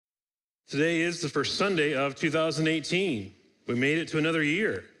Today is the first Sunday of 2018. We made it to another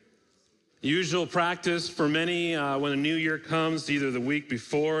year. Usual practice for many when a new year comes, either the week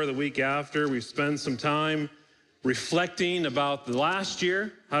before or the week after, we spend some time reflecting about the last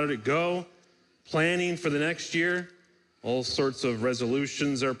year. How did it go? Planning for the next year. All sorts of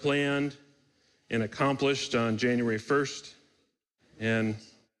resolutions are planned and accomplished on January 1st. And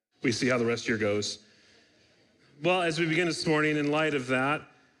we see how the rest of the year goes. Well, as we begin this morning, in light of that,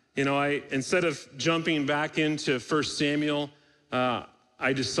 instead of jumping back into 1 Samuel,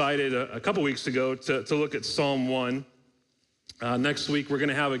 I decided a couple weeks ago to look at Psalm 1. Next week, we're going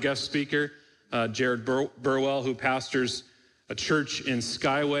to have a guest speaker, Jared Burwell, who pastors a church in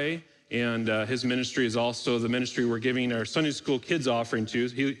Skyway, and his ministry is also the ministry we're giving our Sunday school kids offering to.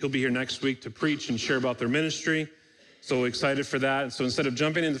 He'll be here next week to preach and share about their ministry. So excited for that. And so instead of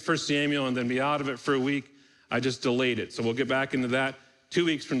jumping into 1 Samuel and then be out of it for a week, I just delayed it. So we'll get back into that 2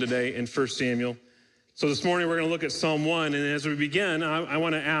 weeks from today in 1 Samuel. So this morning we're going to look at Psalm 1. And as we begin, I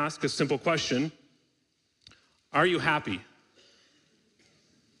want to ask a simple question. Are you happy?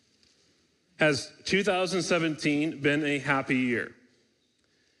 Has 2017 been a happy year?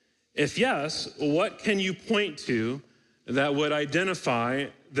 If yes, what can you point to that would identify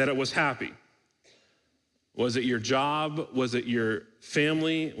that it was happy? Was it your job? Was it your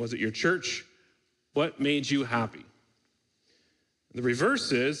family? Was it your church? What made you happy? The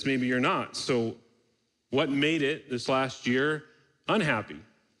reverse is maybe you're not. So what made it this last year unhappy?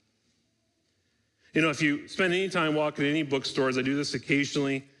 If you spend any time walking in any bookstores, I do this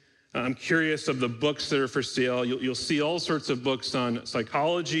occasionally, I'm curious of the books that are for sale. You'll see all sorts of books on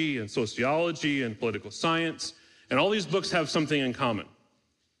psychology and sociology and political science, and all these books have something in common.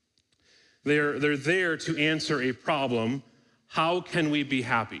 They're there to answer a problem. How can we be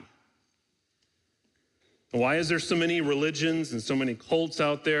happy? Why is there so many religions and so many cults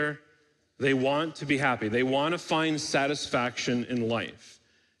out there? They want to be happy. They want to find satisfaction in life.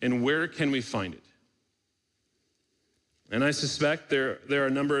 And where can we find it? And I suspect there are a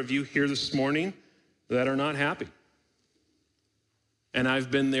number of you here this morning that are not happy. And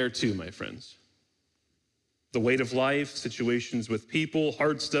I've been there too, my friends. The weight of life, situations with people,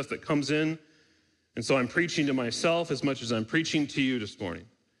 hard stuff that comes in. And so I'm preaching to myself as much as I'm preaching to you this morning.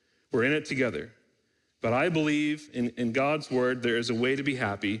 We're in it together. But I believe in God's word there is a way to be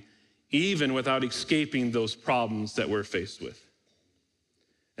happy, even without escaping those problems that we're faced with.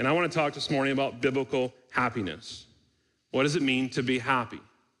 And I want to talk this morning about biblical happiness. What does it mean to be happy?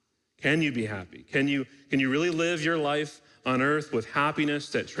 Can you be happy? Can you really live your life on earth with happiness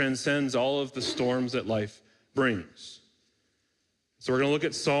that transcends all of the storms that life brings? So we're going to look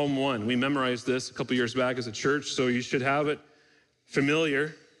at Psalm 1. We memorized this a couple years back as a church, so you should have it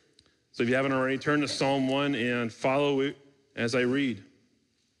familiar. So if you haven't already, turn to Psalm 1 and follow it as I read.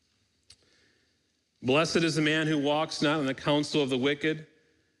 Blessed is the man who walks not in the counsel of the wicked,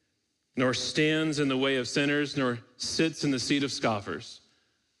 nor stands in the way of sinners, nor sits in the seat of scoffers.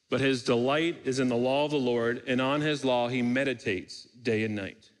 But his delight is in the law of the Lord, and on his law he meditates day and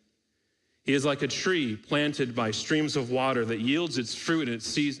night. He is like a tree planted by streams of water that yields its fruit in its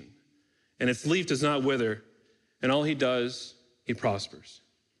season, and its leaf does not wither, and all he does, he prospers.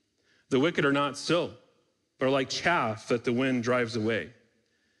 The wicked are not so, but are like chaff that the wind drives away.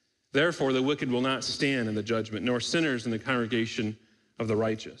 Therefore, the wicked will not stand in the judgment, nor sinners in the congregation of the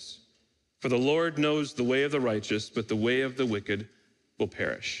righteous. For the Lord knows the way of the righteous, but the way of the wicked will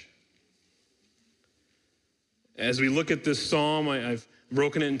perish. As we look at this psalm, I've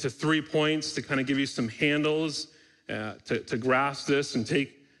broken it into 3 points to kind of give you some handles to grasp this and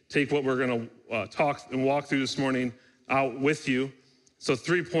take what we're going to talk and walk through this morning out with you. So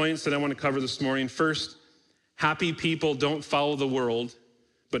 3 points that I want to cover this morning. First, happy people don't follow the world,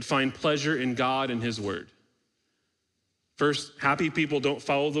 but find pleasure in God and his word. First, happy people don't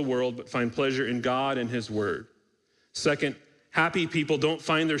follow the world, but find pleasure in God and his word. Second, happy people don't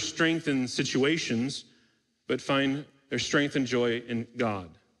find their strength in situations, but find their strength and joy in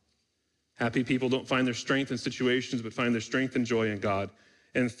God. Happy people don't find their strength in situations, but find their strength and joy in God.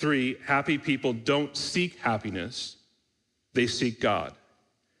 And 3, happy people don't seek happiness, they seek God.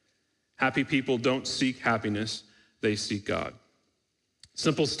 Happy people don't seek happiness, they seek God.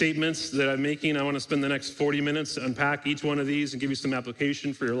 Simple statements that I'm making. I want to spend the next 40 minutes to unpack each one of these and give you some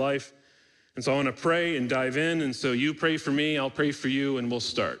application for your life. And so I want to pray and dive in. And so you pray for me, I'll pray for you, and we'll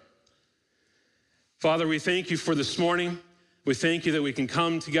start. Father, we thank you for this morning. We thank you that we can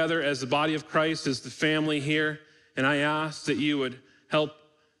come together as the body of Christ, as the family here. And I ask that you would help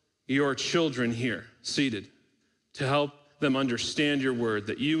your children here seated to help them understand your word,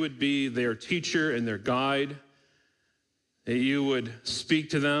 that you would be their teacher and their guide, that you would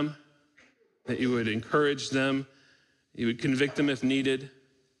speak to them that you would encourage them, you would convict them if needed,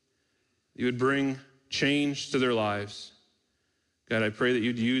 you would bring change to their lives. God, I pray that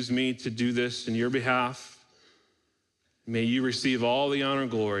you'd use me to do this in your behalf. May you receive all the honor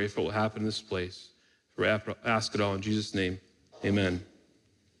and glory if it will happen in this place. For I ask it all in Jesus' name, amen.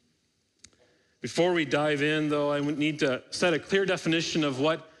 Before we dive in, though, I need to set a clear definition of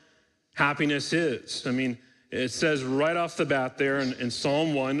what happiness is. I mean, it says right off the bat there in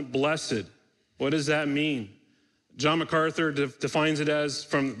Psalm 1, blessed. What does that mean? John MacArthur defines it as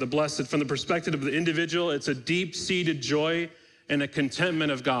from the perspective of the individual, it's a deep-seated joy and a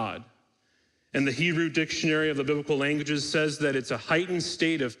contentment of God. And the Hebrew Dictionary of the Biblical Languages says that it's a heightened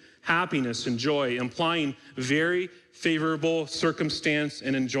state of happiness and joy, implying very favorable circumstance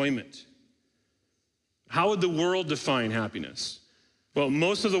and enjoyment. How would the world define happiness? Well,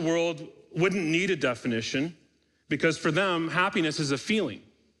 most of the world wouldn't need a definition because for them, happiness is a feeling.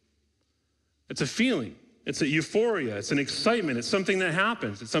 It's a feeling. It's a euphoria. It's an excitement. It's something that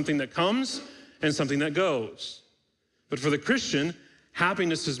happens. It's something that comes and something that goes. But for the Christian,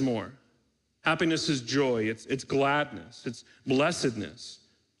 happiness is more. Happiness is joy. It's gladness. It's blessedness.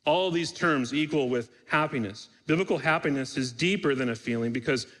 All these terms equal with happiness. Biblical happiness is deeper than a feeling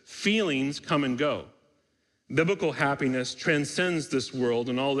because feelings come and go. Biblical happiness transcends this world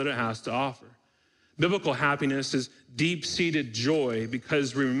and all that it has to offer. Biblical happiness is deep-seated joy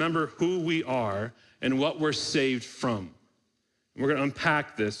because we remember who we are and what we're saved from. We're going to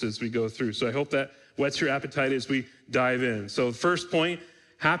unpack this as we go through. So I hope that whets your appetite as we dive in. So first point,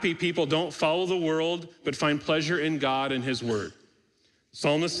 happy people don't follow the world, but find pleasure in God and his word. The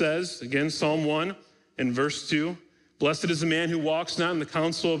psalmist says, again, Psalm 1 and verse 2, blessed is the man who walks not in the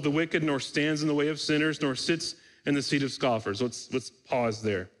counsel of the wicked, nor stands in the way of sinners, nor sits in the seat of scoffers. Let's pause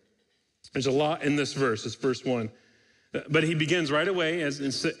there. There's a lot in this verse. It's verse 1. But he begins right away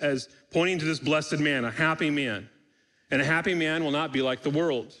as pointing to this blessed man, a happy man. And a happy man will not be like the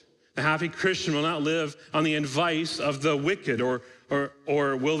world. A happy Christian will not live on the advice of the wicked, or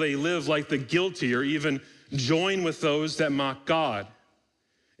will they live like the guilty, or even join with those that mock God.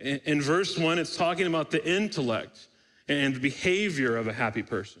 In verse 1, it's talking about the intellect and the behavior of a happy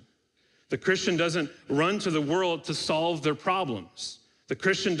person. The Christian doesn't run to the world to solve their problems. The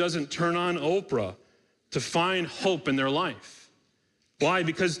Christian doesn't turn on Oprah to find hope in their life. Why?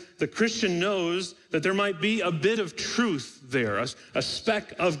 Because the Christian knows that there might be a bit of truth there, a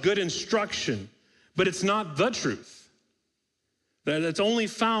speck of good instruction, but it's not the truth. That's only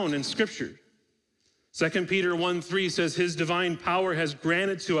found in Scripture. 2 Peter 1:3 says, his divine power has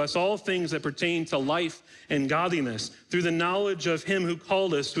granted to us all things that pertain to life and godliness through the knowledge of him who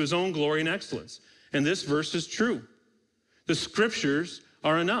called us to his own glory and excellence. And this verse is true. The Scriptures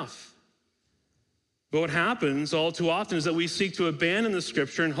are enough. But what happens all too often is that we seek to abandon the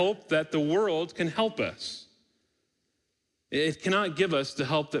Scripture and hope that the world can help us. It cannot give us the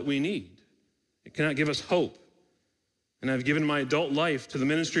help that we need. It cannot give us hope. And I've given my adult life to the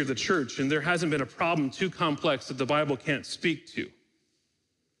ministry of the church, and there hasn't been a problem too complex that the Bible can't speak to.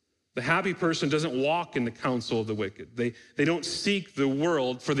 The happy person doesn't walk in the counsel of the wicked. They don't seek the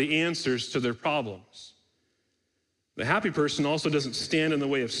world for the answers to their problems. The happy person also doesn't stand in the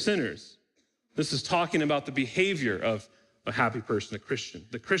way of sinners. This is talking about the behavior of a happy person, a Christian.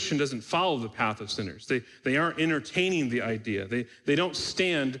 The Christian doesn't follow the path of sinners. They aren't entertaining the idea. They don't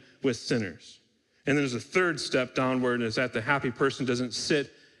stand with sinners. And there's a third step downward, is that the happy person doesn't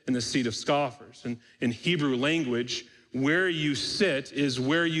sit in the seat of scoffers. And in Hebrew language, where you sit is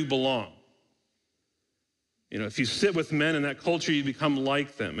where you belong. You know, if you sit with men in that culture, you become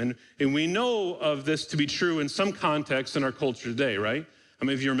like them. And we know of this to be true in some context in our culture today, right? How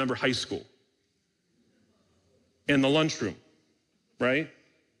many of you remember high school? In the lunchroom, right?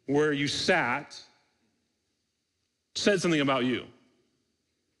 Where you sat, said something about you.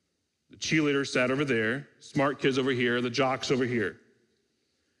 The cheerleader sat over there, smart kids over here, the jocks over here.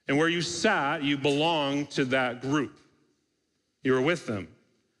 And where you sat, you belonged to that group. You were with them.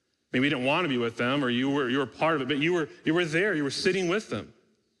 Maybe you didn't want to be with them, or you were part of it, but you were there, you were sitting with them.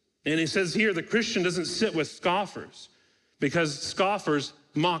 And he says here, the Christian doesn't sit with scoffers, because scoffers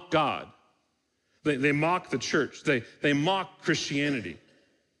mock God. They mock the church. They mock Christianity.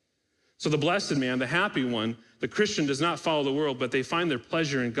 So the blessed man, the happy one, the Christian does not follow the world, but they find their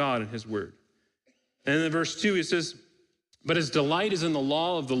pleasure in God and his word. And in verse 2, he says, but his delight is in the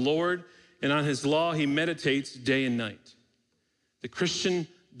law of the Lord, and on his law he meditates day and night. The Christian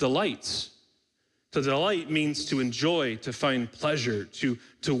delights. To delight means to enjoy, to find pleasure, to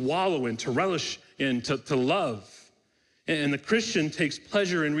wallow in, to relish in, to love. And the Christian takes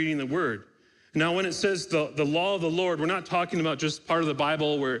pleasure in reading the word. Now, when it says the law of the Lord, we're not talking about just part of the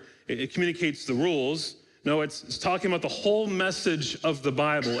Bible where it communicates the rules. No, it's talking about the whole message of the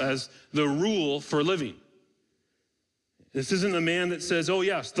Bible as the rule for living. This isn't a man that says, oh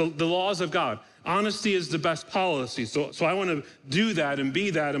yes, the laws of God. Honesty is the best policy, so I want to do that and be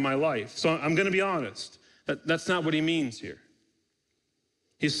that in my life. So I'm going to be honest. That's not what he means here.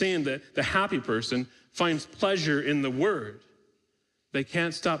 He's saying that the happy person finds pleasure in the word. They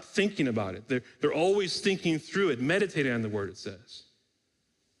can't stop thinking about it. They're always thinking through it, meditating on the word, it says.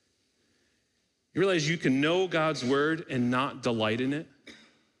 You realize you can know God's word and not delight in it?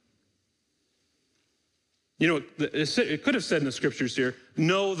 You know, it could have said in the scriptures here,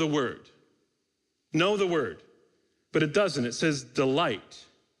 know the word. Know the word. But it doesn't. It says delight.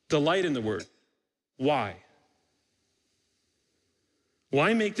 Delight in the word. Why?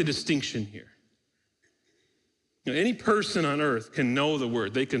 Why make the distinction here? You know, any person on earth can know the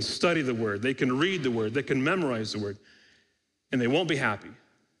word. They can study the word. They can read the word. They can memorize the word. And they won't be happy.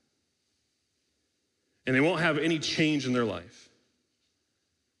 And they won't have any change in their life.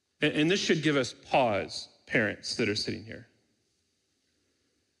 And this should give us pause, parents that are sitting here.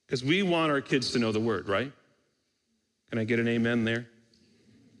 Because we want our kids to know the word, right? Can I get an amen there?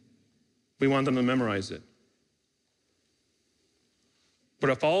 We want them to memorize it. But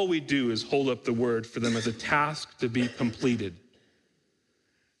if all we do is hold up the word for them as a task to be completed,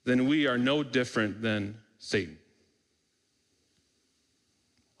 then we are no different than Satan.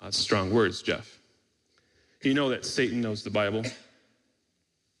 That's strong words, Jeff. You know that Satan knows the Bible.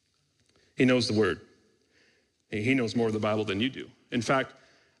 He knows the word. He knows more of the Bible than you do. In fact,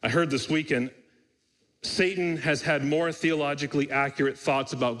 I heard this weekend, Satan has had more theologically accurate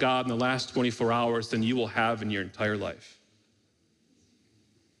thoughts about God in the last 24 hours than you will have in your entire life.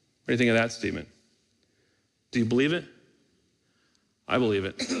 What do you think of that statement? Do you believe it? I believe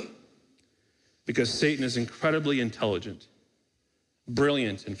it. Because Satan is incredibly intelligent,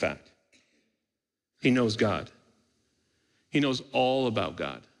 brilliant, in fact. He knows God. He knows all about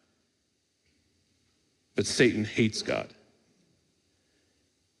God. But Satan hates God.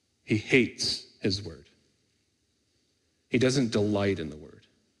 He hates his word. He doesn't delight in the word.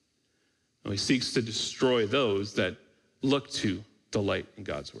 No, he seeks to destroy those that look to delight in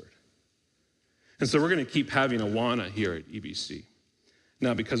God's word. And so we're going to keep having Awana here at EBC.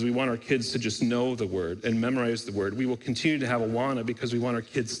 Now, because we want our kids to just know the word and memorize the word, we will continue to have Awana because we want our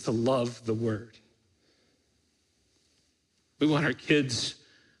kids to love the word. We want our kids,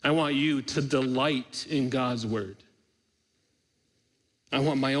 I want you to delight in God's word. I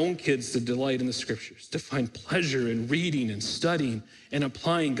want my own kids to delight in the scriptures, to find pleasure in reading and studying and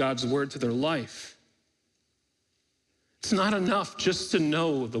applying God's word to their life. It's not enough just to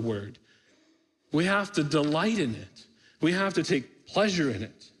know the word. We have to delight in it. We have to take pleasure in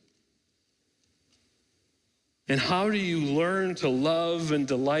it. And how do you learn to love and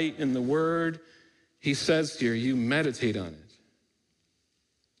delight in the word? He says here, you meditate on it.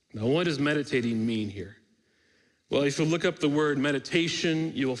 Now, what does meditating mean here? Well, if you look up the word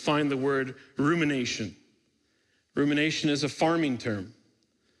meditation, you will find the word rumination. Rumination is a farming term,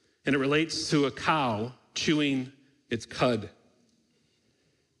 and it relates to a cow chewing its cud.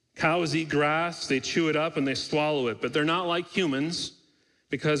 Cows eat grass, they chew it up, and they swallow it, but they're not like humans,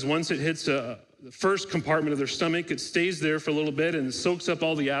 because once it hits the first compartment of their stomach, it stays there for a little bit and soaks up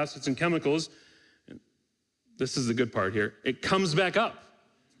all the acids and chemicals. And this is the good part here. It comes back up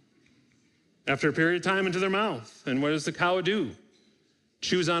after a period of time into their mouth. And what does the cow do?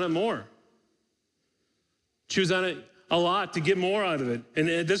 Chews on it more. Chews on it a lot to get more out of it. And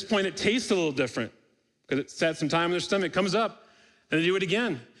at this point, it tastes a little different because it sat some time in their stomach, comes up, and they do it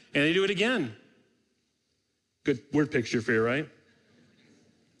again, and they do it again. Good word picture for you, right?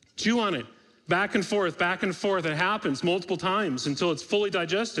 Chew on it, back and forth, back and forth. It happens multiple times until it's fully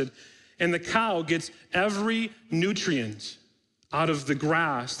digested. And the cow gets every nutrient out of the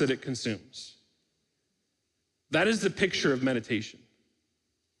grass that it consumes. That is the picture of meditation.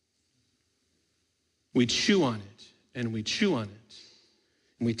 We chew on it, and we chew on it,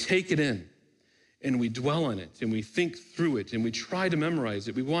 and we take it in, and we dwell on it, and we think through it, and we try to memorize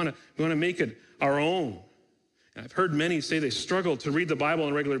it. We want to make it our own. And I've heard many say they struggle to read the Bible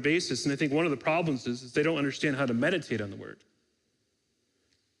on a regular basis, and I think one of the problems is they don't understand how to meditate on the word.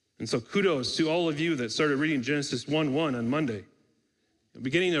 And so kudos to all of you that started reading Genesis 1:1 on Monday.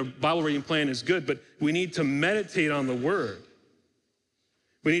 Beginning a Bible reading plan is good, but we need to meditate on the word.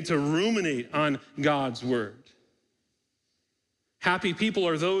 We need to ruminate on God's word. Happy people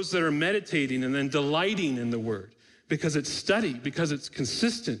are those that are meditating and then delighting in the word because it's steady, because it's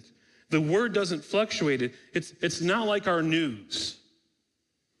consistent. The word doesn't fluctuate. It's not like our news.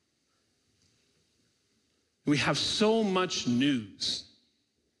 We have so much news.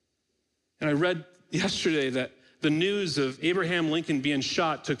 And I read yesterday that the news of Abraham Lincoln being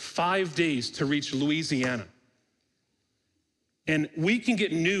shot took 5 days to reach Louisiana. And we can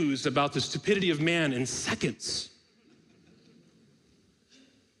get news about the stupidity of man in seconds.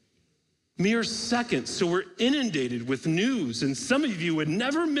 Mere seconds. So we're inundated with news. And some of you would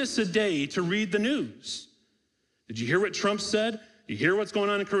never miss a day to read the news. Did you hear what Trump said? You hear what's going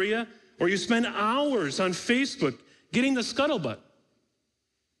on in Korea? Or you spend hours on Facebook getting the scuttlebutt.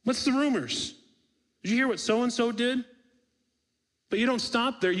 What's the rumors? Did you hear what so-and-so did? But you don't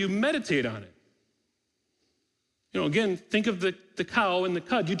stop there. You meditate on it. Again, think of the cow and the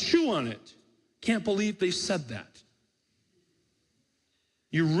cud. You chew on it. Can't believe they said that.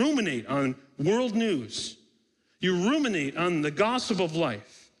 You ruminate on world news. You ruminate on the gossip of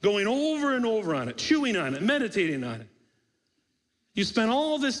life, going over and over on it, chewing on it, meditating on it. You spend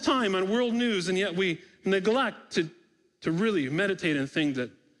all this time on world news, and yet we neglect to really meditate and think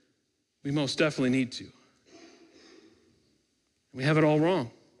that we most definitely need to. We have it all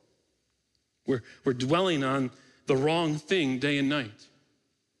wrong. We're dwelling on the wrong thing day and night.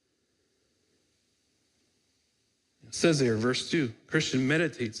 It says there, verse 2, Christian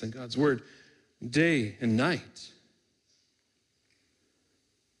meditates on God's word day and night.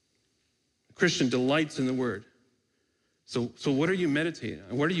 A Christian delights in the word. So what are you meditating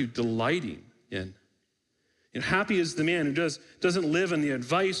on? What are you delighting in? Happy is the man who doesn't live on the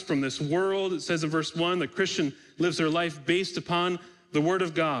advice from this world. It says in verse 1, the Christian lives their life based upon the word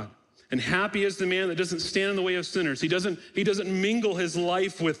of God. And happy is the man that doesn't stand in the way of sinners. He doesn't mingle his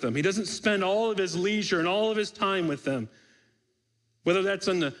life with them. He doesn't spend all of his leisure and all of his time with them, whether that's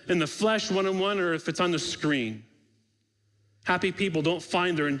in the flesh one-on-one or if it's on the screen. Happy people don't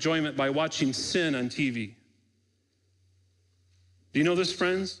find their enjoyment by watching sin on TV. Do you know this,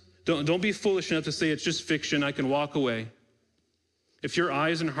 friends? Don't be foolish enough to say it's just fiction, I can walk away. If your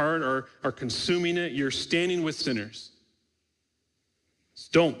eyes and heart are consuming it, you're standing with sinners.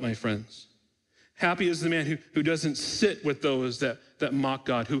 Don't, my friends. Happy is the man who doesn't sit with those that mock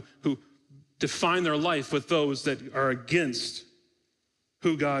God, who define their life with those that are against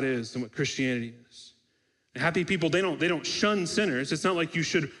who God is and what Christianity is. And happy people, they don't shun sinners. It's not like you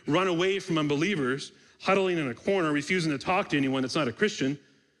should run away from unbelievers, huddling in a corner, refusing to talk to anyone that's not a Christian.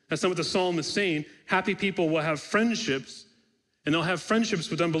 That's not what the psalm is saying. Happy people will have friendships, and they'll have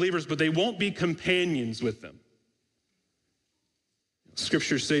friendships with unbelievers, but they won't be companions with them.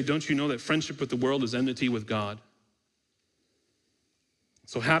 Scriptures say, don't you know that friendship with the world is enmity with God?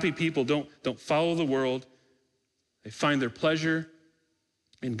 So happy people don't follow the world. They find their pleasure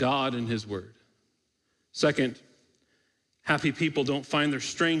in God and his word. Second, happy people don't find their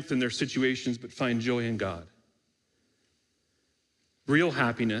strength in their situations, but find joy in God. Real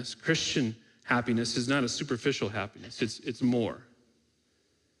happiness, Christian happiness, is not a superficial happiness. It's more.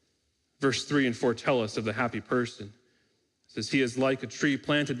 Verse 3 and 4 tell us of the happy person. It says, he is like a tree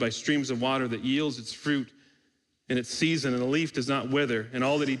planted by streams of water that yields its fruit in its season, and the leaf does not wither. In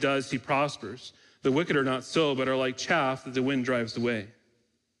all that he does, he prospers. The wicked are not so, but are like chaff that the wind drives away.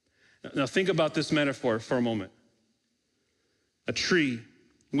 Now think about this metaphor for a moment. A tree.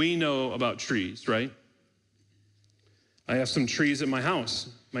 We know about trees, right? I have some trees at my house.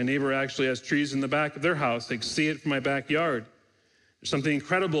 My neighbor actually has trees in the back of their house. They can see it from my backyard. There's something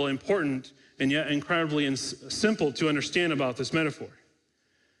incredible, important, and yet incredibly simple to understand about this metaphor.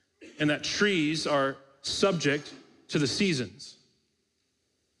 And that trees are subject to the seasons.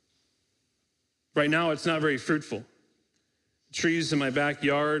 Right now, it's not very fruitful. Trees in my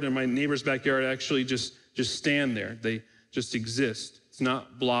backyard and my neighbor's backyard actually just stand there. They just exist. It's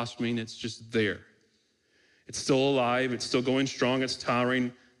not blossoming, it's just there. It's still alive, it's still going strong, it's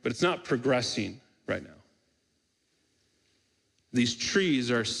towering, but it's not progressing right now. These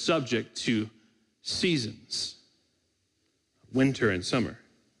trees are subject to seasons, winter and summer.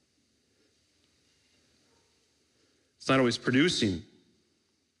 It's not always producing.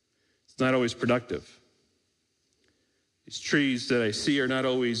 It's not always productive. These trees that I see are not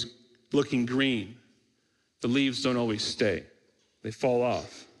always looking green. The leaves don't always stay. They fall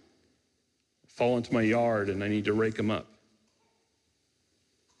off. Fall into my yard and I need to rake them up.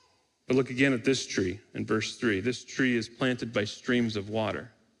 But look again at this tree in verse 3. This tree is planted by streams of water.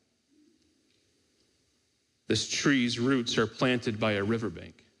 This tree's roots are planted by a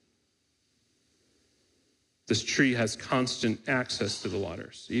riverbank. This tree has constant access to the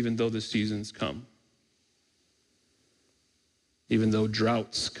waters, even though the seasons come. Even though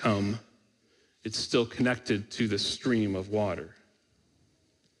droughts come, it's still connected to the stream of water.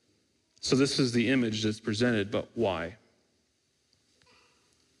 So this is the image that's presented, but why?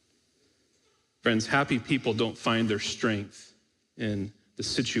 Friends, happy people don't find their strength in the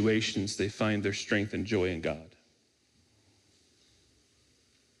situations. They find their strength and joy in God.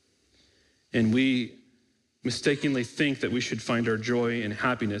 And we mistakenly think that we should find our joy and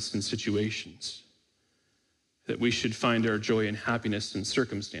happiness in situations, that we should find our joy and happiness in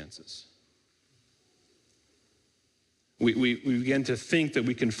circumstances. We begin to think that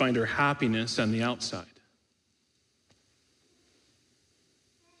we can find our happiness on the outside.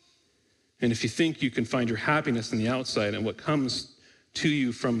 And if you think you can find your happiness on the outside and what comes to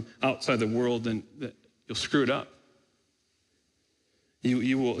you from outside the world, then you'll screw it up.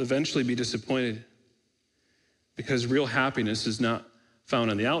 You will eventually be disappointed, because real happiness is not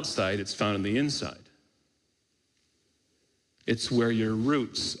found on the outside, it's found on the inside. It's where your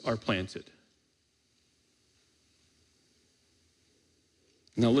roots are planted.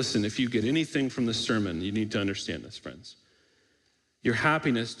 Now listen, if you get anything from this sermon, you need to understand this, friends. Your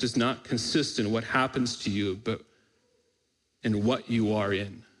happiness does not consist in what happens to you, but in what you are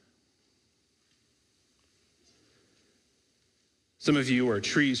in. Some of you are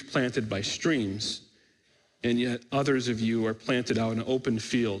trees planted by streams, and yet others of you are planted out in an open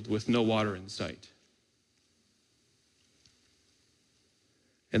field with no water in sight.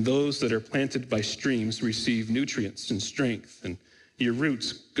 And those that are planted by streams receive nutrients and strength, and your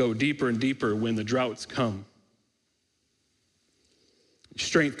roots go deeper and deeper when the droughts come.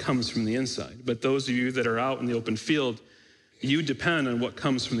 Strength comes from the inside. But those of you that are out in the open field, you depend on what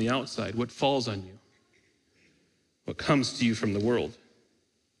comes from the outside, what falls on you, what comes to you from the world.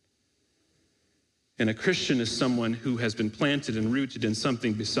 And a Christian is someone who has been planted and rooted in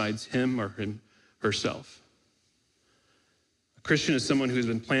something besides him or herself. A Christian is someone who has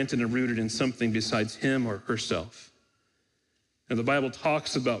been planted and rooted in something besides him or herself. And the Bible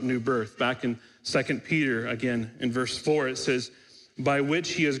talks about new birth. Back in 2 Peter, again, in verse 4, it says, by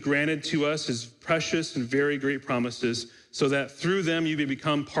which he has granted to us his precious and very great promises, so that through them you may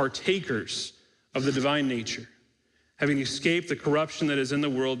become partakers of the divine nature, having escaped the corruption that is in the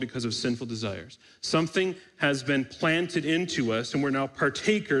world because of sinful desires. Something has been planted into us, and we're now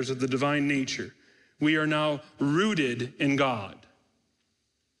partakers of the divine nature. We are now rooted in God,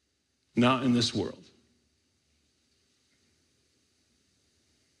 not in this world.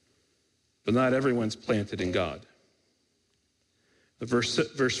 But not everyone's planted in God.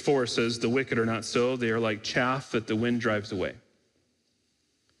 Verse 4 says, the wicked are not so. They are like chaff that the wind drives away.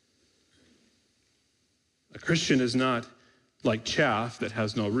 A Christian is not like chaff that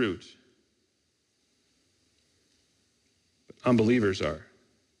has no root. But unbelievers are.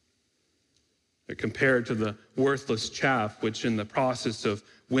 They're compared to the worthless chaff, which in the process of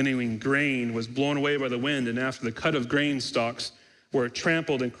winnowing grain was blown away by the wind, and after the cut of grain stalks were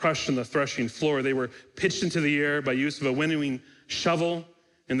trampled and crushed on the threshing floor, they were pitched into the air by use of a winnowing shovel,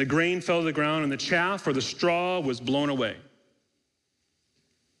 and the grain fell to the ground, and the chaff or the straw was blown away.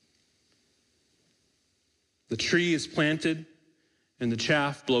 The tree is planted, and the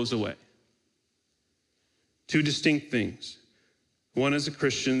chaff blows away. Two distinct things. One is a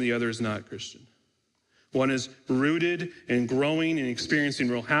Christian, the other is not a Christian. One is rooted and growing and experiencing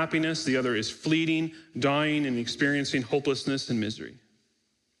real happiness. The other is fleeting, dying, and experiencing hopelessness and misery.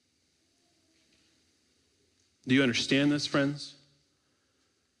 Do you understand this, friends?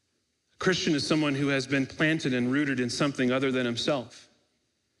 A Christian is someone who has been planted and rooted in something other than himself.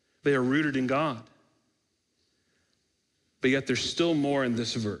 They are rooted in God. But yet there's still more in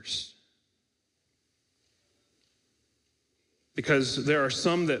this verse. Because there are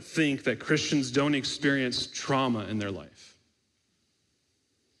some that think that Christians don't experience trauma in their life,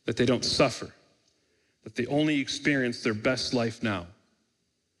 that they don't suffer, that they only experience their best life now.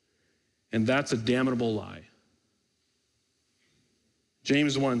 And that's a damnable lie.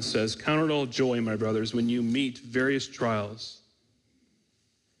 James 1 says, count it all joy, my brothers, when you meet various trials.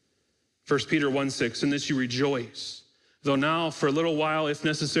 1 Peter 1:6, in this you rejoice, though now for a little while, if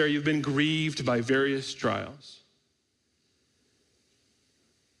necessary, you've been grieved by various trials.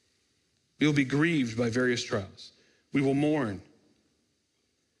 We will be grieved by various trials. We will mourn.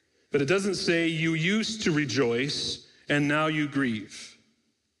 But it doesn't say you used to rejoice and now you grieve.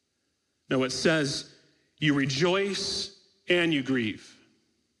 No, it says you rejoice and you grieve.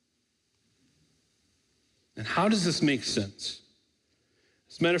 And how does this make sense?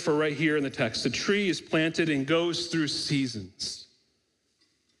 This metaphor right here in the text, the tree is planted and goes through seasons.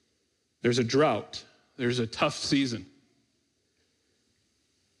 There's a drought. There's a tough season.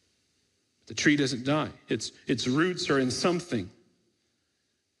 The tree doesn't die. Its roots are in something,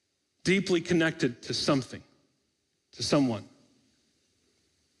 deeply connected to something, to someone.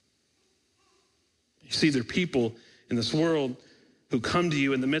 You see, there are people in this world who come to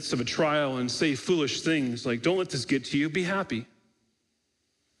you in the midst of a trial and say foolish things like, don't let this get to you, be happy.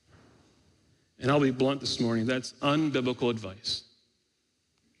 And I'll be blunt this morning, that's unbiblical advice.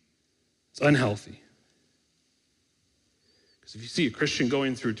 It's unhealthy. Because if you see a Christian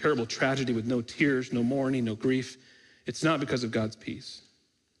going through terrible tragedy with no tears, no mourning, no grief, it's not because of God's peace.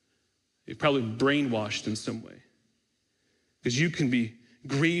 You're probably brainwashed in some way. Because you can be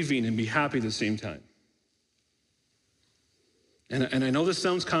grieving and be happy at the same time. And I know this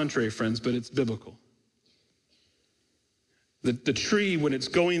sounds contrary, friends, but it's biblical. The tree, when it's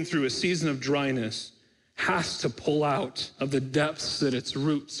going through a season of dryness, has to pull out of the depths that its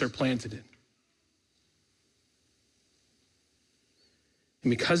roots are planted in. And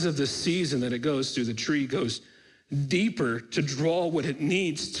because of the season that it goes through, the tree goes deeper to draw what it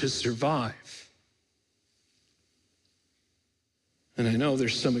needs to survive. And I know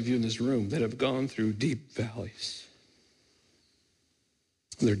there's some of you in this room that have gone through deep valleys.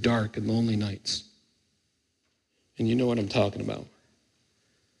 They're dark and lonely nights. And you know what I'm talking about.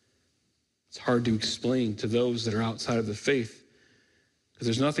 It's hard to explain to those that are outside of the faith, because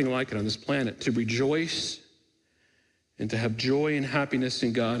there's nothing like it on this planet, to rejoice and to have joy and happiness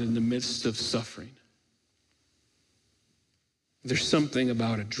in God in the midst of suffering. There's something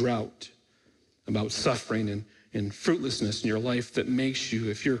about a drought, about suffering and fruitlessness in your life that makes you,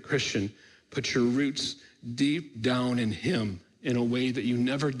 if you're a Christian, put your roots deep down in Him in a way that you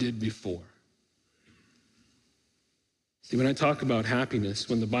never did before. See, when I talk about happiness,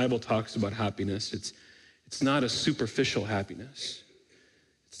 when the Bible talks about happiness, it's not a superficial happiness.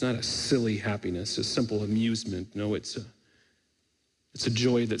 It's not a silly happiness, a simple amusement. No, it's a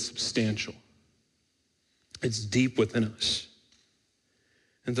joy that's substantial. It's deep within us.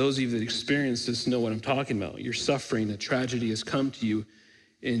 And those of you that experience this know what I'm talking about. You're suffering, a tragedy has come to you,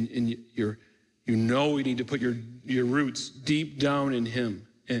 and you know you need to put your roots deep down in Him.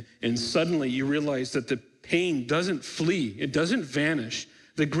 And suddenly you realize that the pain doesn't flee, it doesn't vanish.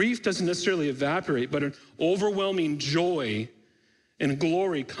 The grief doesn't necessarily evaporate, but an overwhelming joy and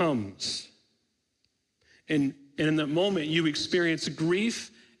glory comes. And in that moment, you experience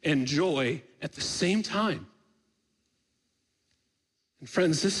grief and joy at the same time. And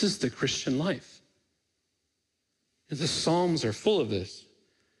friends, this is the Christian life. And the Psalms are full of this.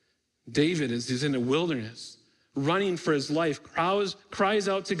 David, as he's in the wilderness, running for his life, cries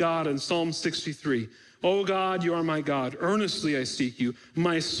out to God in Psalm 63. "Oh God, you are my God. Earnestly I seek you.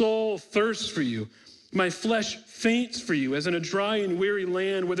 My soul thirsts for you. My flesh faints for you, as in a dry and weary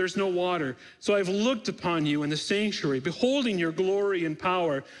land where there's no water. So I've looked upon you in the sanctuary, beholding your glory and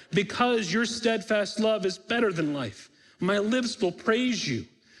power, because your steadfast love is better than life. My lips will praise you.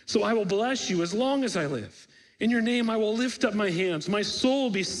 So I will bless you as long as I live. In your name I will lift up my hands. My soul will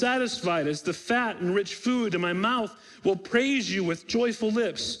be satisfied as the fat and rich food, and my mouth will praise you with joyful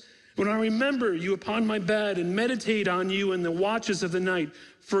lips. When I remember you upon my bed and meditate on you in the watches of the night,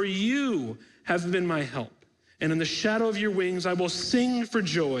 for you have been my help. And in the shadow of your wings I will sing for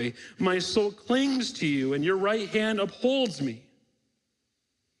joy. My soul clings to you, and your right hand upholds me."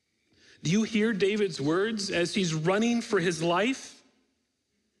 Do you hear David's words as he's running for his life?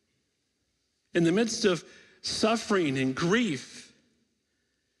 In the midst of suffering and grief,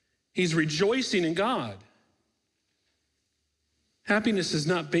 he's rejoicing in God. Happiness is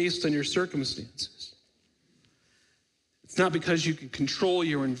not based on your circumstances. It's not because you can control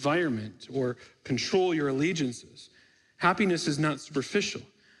your environment or control your allegiances. Happiness is not superficial.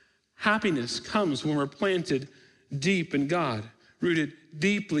 Happiness comes when we're planted deep in God, rooted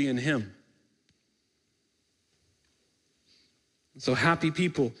deeply in Him. So happy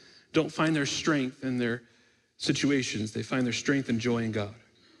people don't find their strength in their situations. They find their strength and joy in God.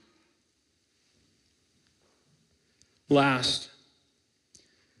 Last,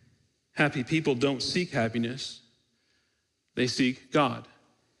 happy people don't seek happiness. They seek God.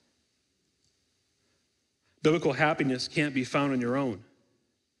 Biblical happiness can't be found on your own.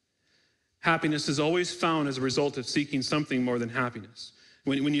 Happiness is always found as a result of seeking something more than happiness.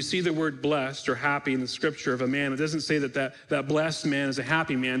 When you see the word blessed or happy in the scripture of a man, it doesn't say that blessed man is a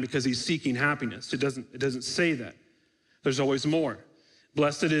happy man because he's seeking happiness. It doesn't say that. There's always more.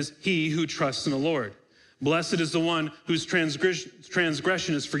 Blessed is he who trusts in the Lord. Blessed is the one whose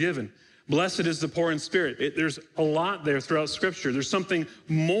transgression is forgiven. Blessed is the poor in spirit. There's a lot there throughout Scripture. There's something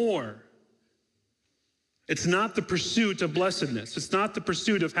more. It's not the pursuit of blessedness. It's not the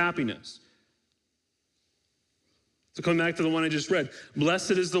pursuit of happiness. So coming back to the one I just read,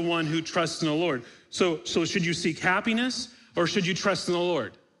 blessed is the one who trusts in the Lord. So should you seek happiness or should you trust in the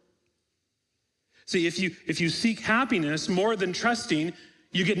Lord? See, if you seek happiness more than trusting,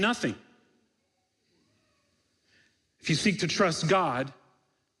 you get nothing. If you seek to trust God,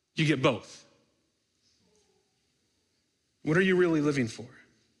 you get both. What are you really living for?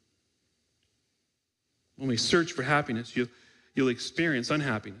 When we search for happiness, you'll experience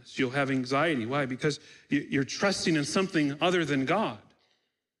unhappiness. You'll have anxiety. Why? Because you're trusting in something other than God.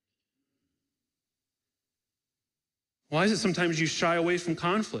 Why is it sometimes you shy away from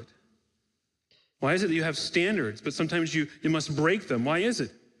conflict? Why is it that you have standards, but sometimes you must break them? Why is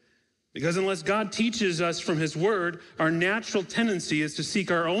it? Because unless God teaches us from his word, our natural tendency is to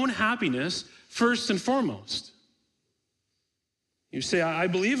seek our own happiness first and foremost. You say, I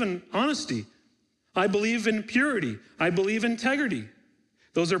believe in honesty. I believe in purity. I believe in integrity.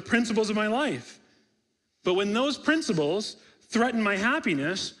 Those are principles of my life. But when those principles threaten my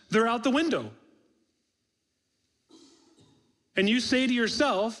happiness, they're out the window. And you say to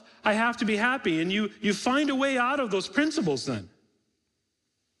yourself, I have to be happy. And you find a way out of those principles then.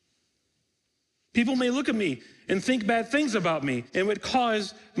 People may look at me and think bad things about me and would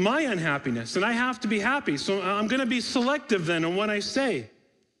cause my unhappiness. And I have to be happy. So I'm going to be selective then on what I say.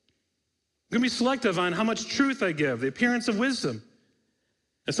 I'm going to be selective on how much truth I give, the appearance of wisdom.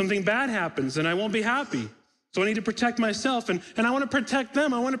 If something bad happens, then I won't be happy. So I need to protect myself, and I want to protect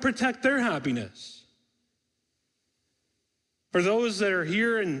them. I want to protect their happiness. For those that are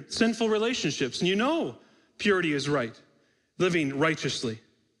here in sinful relationships, and you know purity is right, living righteously,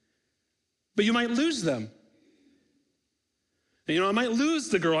 but you might lose them. And, I might lose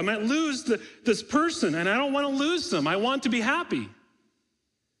the girl. I might lose this person, and I don't want to lose them. I want to be happy.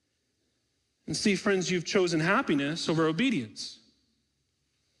 And see, friends, you've chosen happiness over obedience.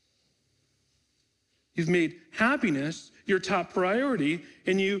 You've made happiness your top priority,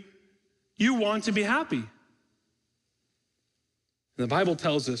 and you want to be happy. And the Bible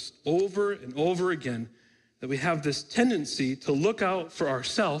tells us over and over again that we have this tendency to look out for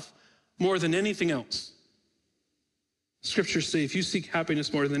ourselves more than anything else. Scriptures say if you seek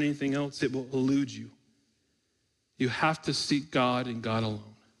happiness more than anything else, it will elude you. You have to seek God and God alone.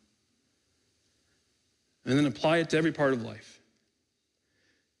 And then apply it to every part of life.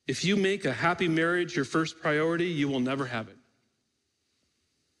 If you make a happy marriage your first priority, you will never have it.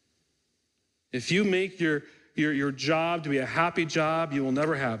 If you make your job to be a happy job, you will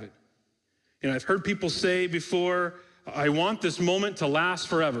never have it. And I've heard people say before, I want this moment to last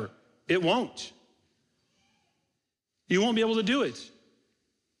forever. It won't. You won't be able to do it.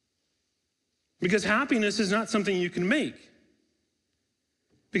 Because happiness is not something you can make.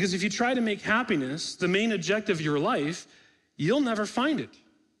 Because if you try to make happiness the main objective of your life, you'll never find it.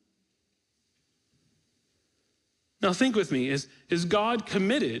 Now think with me, is God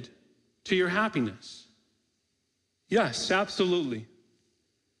committed to your happiness? Yes, absolutely.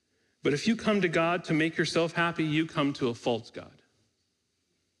 But if you come to God to make yourself happy, you come to a false God.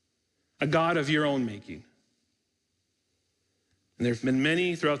 A God of your own making. And there have been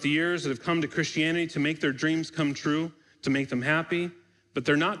many throughout the years that have come to Christianity to make their dreams come true, to make them happy, but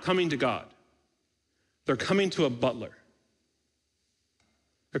they're not coming to God. They're coming to a butler.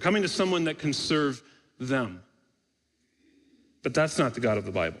 They're coming to someone that can serve them. But that's not the God of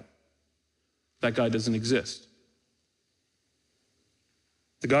the Bible. That God doesn't exist.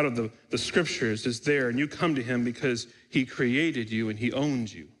 The God of the Scriptures is there, and you come to him because he created you and he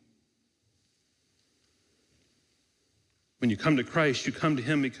owns you. When you come to Christ, you come to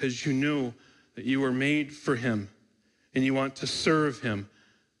him because you know that you were made for him and you want to serve him,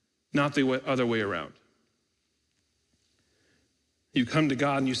 not the other way around. You come to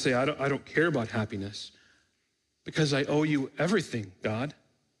God and you say, I don't care about happiness because I owe you everything, God.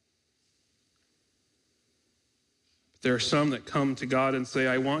 But there are some that come to God and say,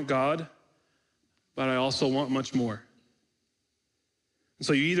 I want God, but I also want much more. And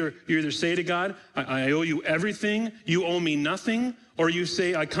so you either say to God, I owe you everything, you owe me nothing, or you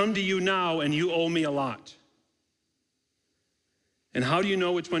say, I come to you now and you owe me a lot. And how do you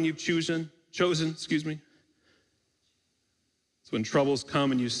know which one you've chosen? It's when troubles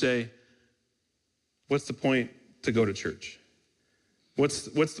come and you say, what's the point to go to church? What's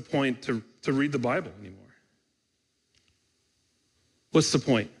the point to read the Bible anymore? What's the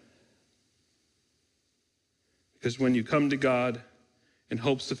point? Because when you come to God in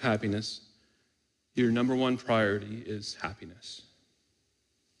hopes of happiness, your number one priority is happiness.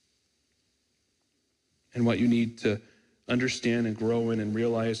 And what you need to understand and grow in and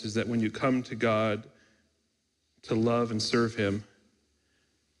realize is that when you come to God to love and serve him,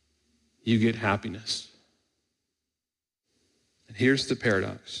 you get happiness. And here's the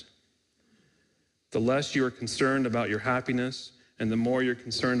paradox. The less you are concerned about your happiness and the more you're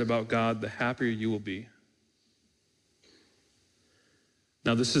concerned about God, the happier you will be.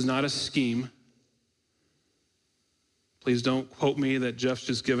 Now, this is not a scheme. Please don't quote me that Jeff's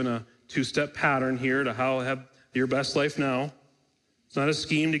just given a two-step pattern here to how to have your best life now. It's not a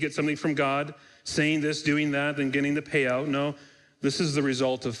scheme to get something from God, saying this, doing that, and getting the payout. No, this is the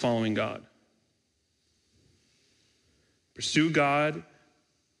result of following God. Pursue God.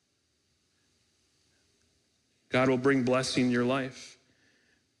 God will bring blessing in your life.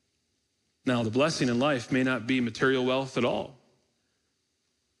 Now, the blessing in life may not be material wealth at all.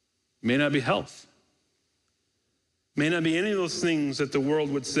 It may not be health. It may not be any of those things that the world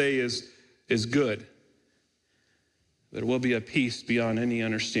would say is good. There will be a peace beyond any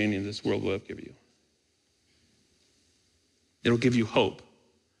understanding this world will give you. It'll give you hope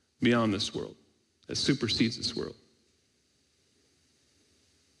beyond this world that supersedes this world.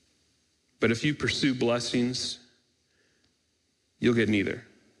 But if you pursue blessings, you'll get neither.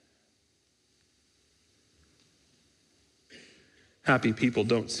 Happy people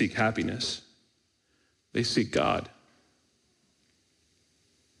don't seek happiness. They seek God.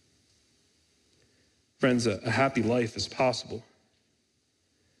 Friends, a happy life is possible.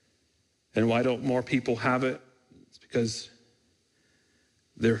 And why don't more people have it? It's because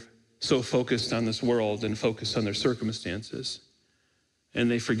they're so focused on this world and focused on their circumstances, and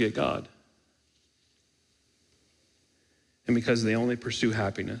they forget God. And because they only pursue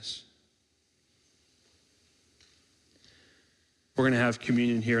happiness. We're going to have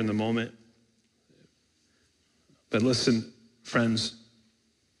communion here in the moment. But listen, friends,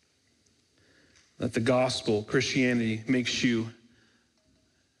 that the gospel, Christianity, makes you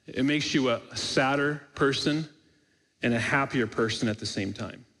a sadder person and a happier person at the same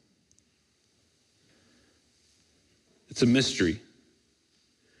time. It's a mystery.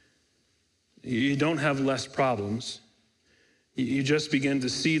 You don't have less problems. You just begin to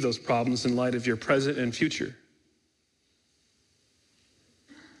see those problems in light of your present and future.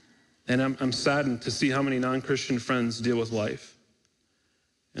 And I'm saddened to see how many non-Christian friends deal with life.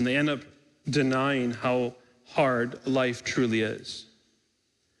 And they end up denying how hard life truly is.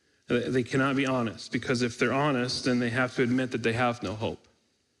 They cannot be honest, because if they're honest, then they have to admit that they have no hope.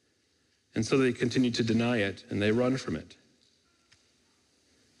 And so they continue to deny it, and they run from it.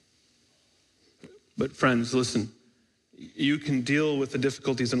 But friends, listen, you can deal with the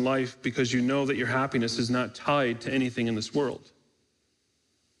difficulties in life because you know that your happiness is not tied to anything in this world.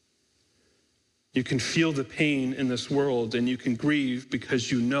 You can feel the pain in this world, and you can grieve because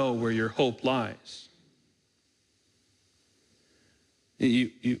you know where your hope lies.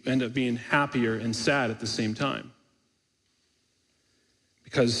 You end up being happier and sad at the same time.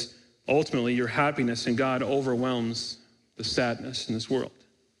 Because ultimately, your happiness in God overwhelms the sadness in this world.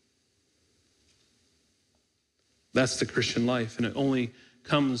 That's the Christian life, and it only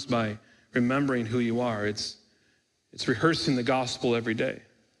comes by remembering who you are. It's rehearsing the gospel every day.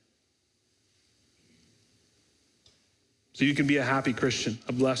 So you can be a happy Christian,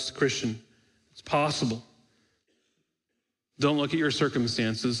 a blessed Christian. It's possible. Don't look at your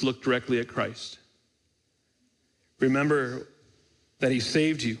circumstances. Look directly at Christ. Remember that he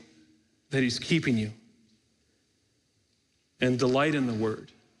saved you, that he's keeping you. And delight in the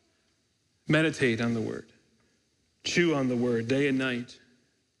word. Meditate on the word. Chew on the word day and night.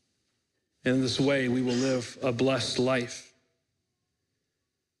 And in this way, we will live a blessed life.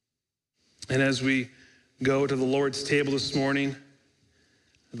 And as we go to the Lord's table this morning,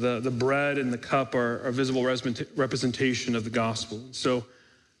 the bread and the cup are a visible representation of the gospel. So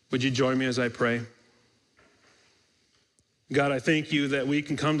would you join me as I pray? God, I thank you that we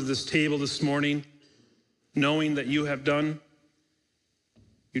can come to this table this morning knowing that you've done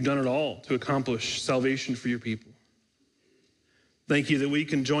it all to accomplish salvation for your people. Thank you that we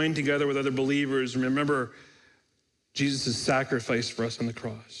can join together with other believers and remember Jesus' sacrifice for us on the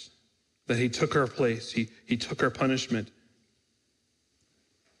cross, that he took our place, he took our punishment.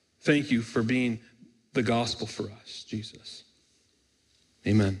 Thank you for being the gospel for us, Jesus.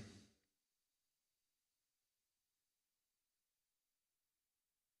 Amen.